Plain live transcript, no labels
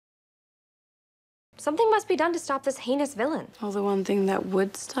Something must be done to stop this heinous villain. Well, the one thing that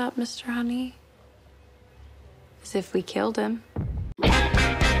would stop Mr. Honey is if we killed him. They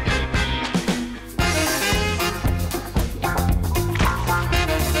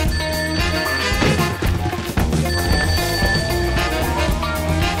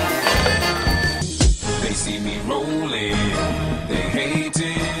see me rolling, they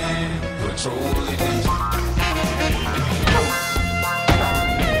hating, patrolling.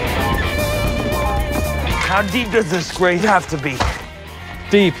 How deep does this grave have to be?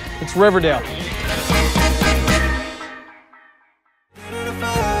 Deep. It's Riverdale.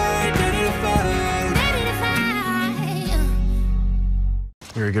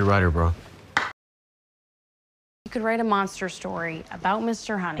 You're a good writer, bro. You could write a monster story about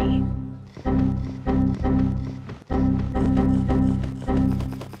Mr. Honey.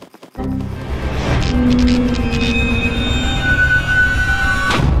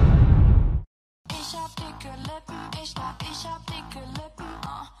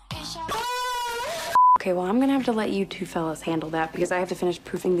 Okay, well, I'm gonna have to let you two fellas handle that because I have to finish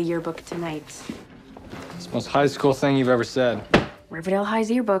proofing the yearbook tonight. It's the most high school thing you've ever said. Riverdale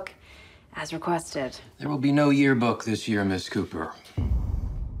High's yearbook, as requested. There will be no yearbook this year, Miss Cooper.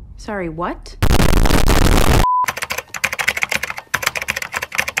 Sorry, what?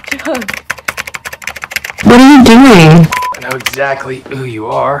 What are you doing? I know exactly who you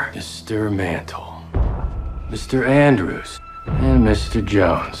are. Mr. Mantle, Mr. Andrews, and Mr.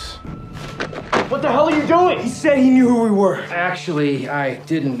 Jones. What the hell are you doing? He said he knew who we were. Actually, I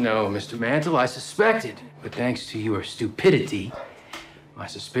didn't know, Mr. Mantle. I suspected. But thanks to your stupidity, my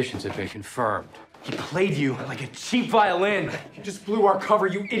suspicions have been confirmed. He played you like a cheap violin. You just blew our cover,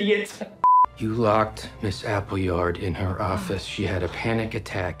 you idiot. You locked Miss Appleyard in her office. She had a panic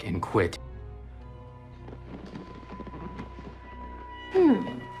attack and quit.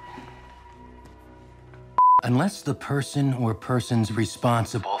 Unless the person or persons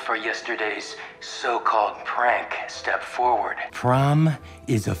responsible for yesterday's so-called prank step forward, prom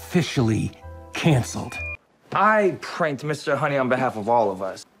is officially canceled. I pranked Mr. Honey on behalf of all of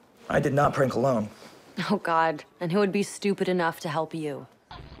us. I did not prank alone. Oh, God. And who would be stupid enough to help you?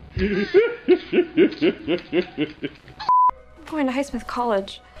 I'm going to Highsmith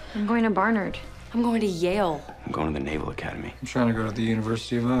College. I'm going to Barnard. I'm going to Yale. I'm going to the Naval Academy. I'm trying to go to the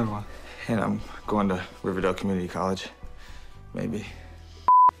University of Iowa. And I'm going to Riverdale Community College. Maybe.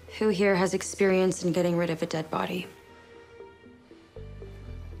 Who here has experience in getting rid of a dead body?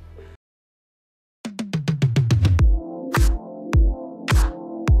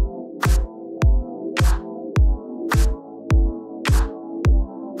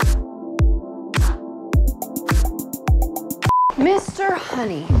 Mr.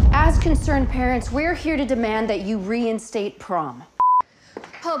 Honey, as concerned parents, we're here to demand that you reinstate prom.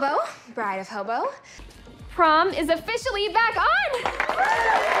 Hobo, bride of Hobo, prom is officially back on!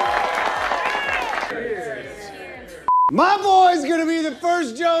 My boy's gonna be the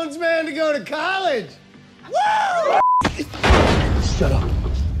first Jones man to go to college! Woo! Shut up.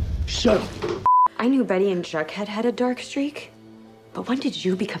 Shut up. I knew Betty and Jughead had a dark streak. But when did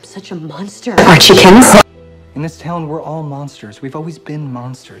you become such a monster? Archiekins? In this town, we're all monsters. We've always been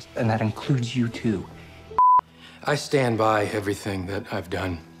monsters, and that includes you too. I stand by everything that I've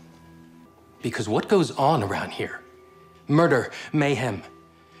done. Because what goes on around here? Murder, mayhem,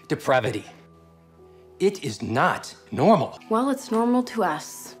 depravity. It is not normal. Well, it's normal to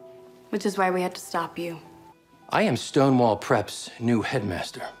us, which is why we had to stop you. I am Stonewall Prep's new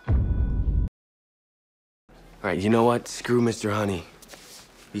headmaster. All right, you know what? Screw Mr. Honey.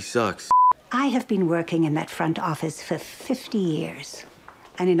 He sucks. I have been working in that front office for 50 years.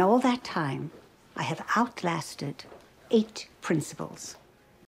 And in all that time, I have outlasted 8 principals.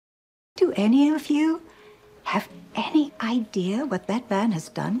 Do any of you have any idea what that man has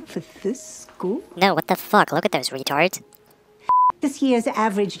done for this school? No, what the fuck? Look at those retards. This year's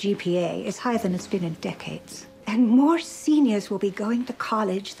average GPA is higher than it's been in decades. And more seniors will be going to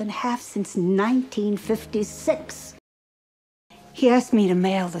college than have since 1956. He asked me to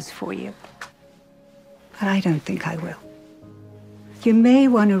mail this for you. But I don't think I will. You may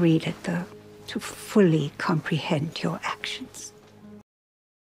want to read it, though, to fully comprehend your actions.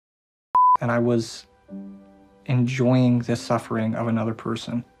 And I was enjoying the suffering of another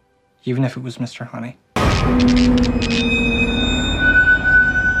person, even if it was Mr. Honey.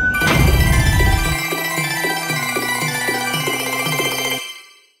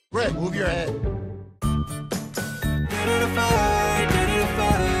 Red, move your head.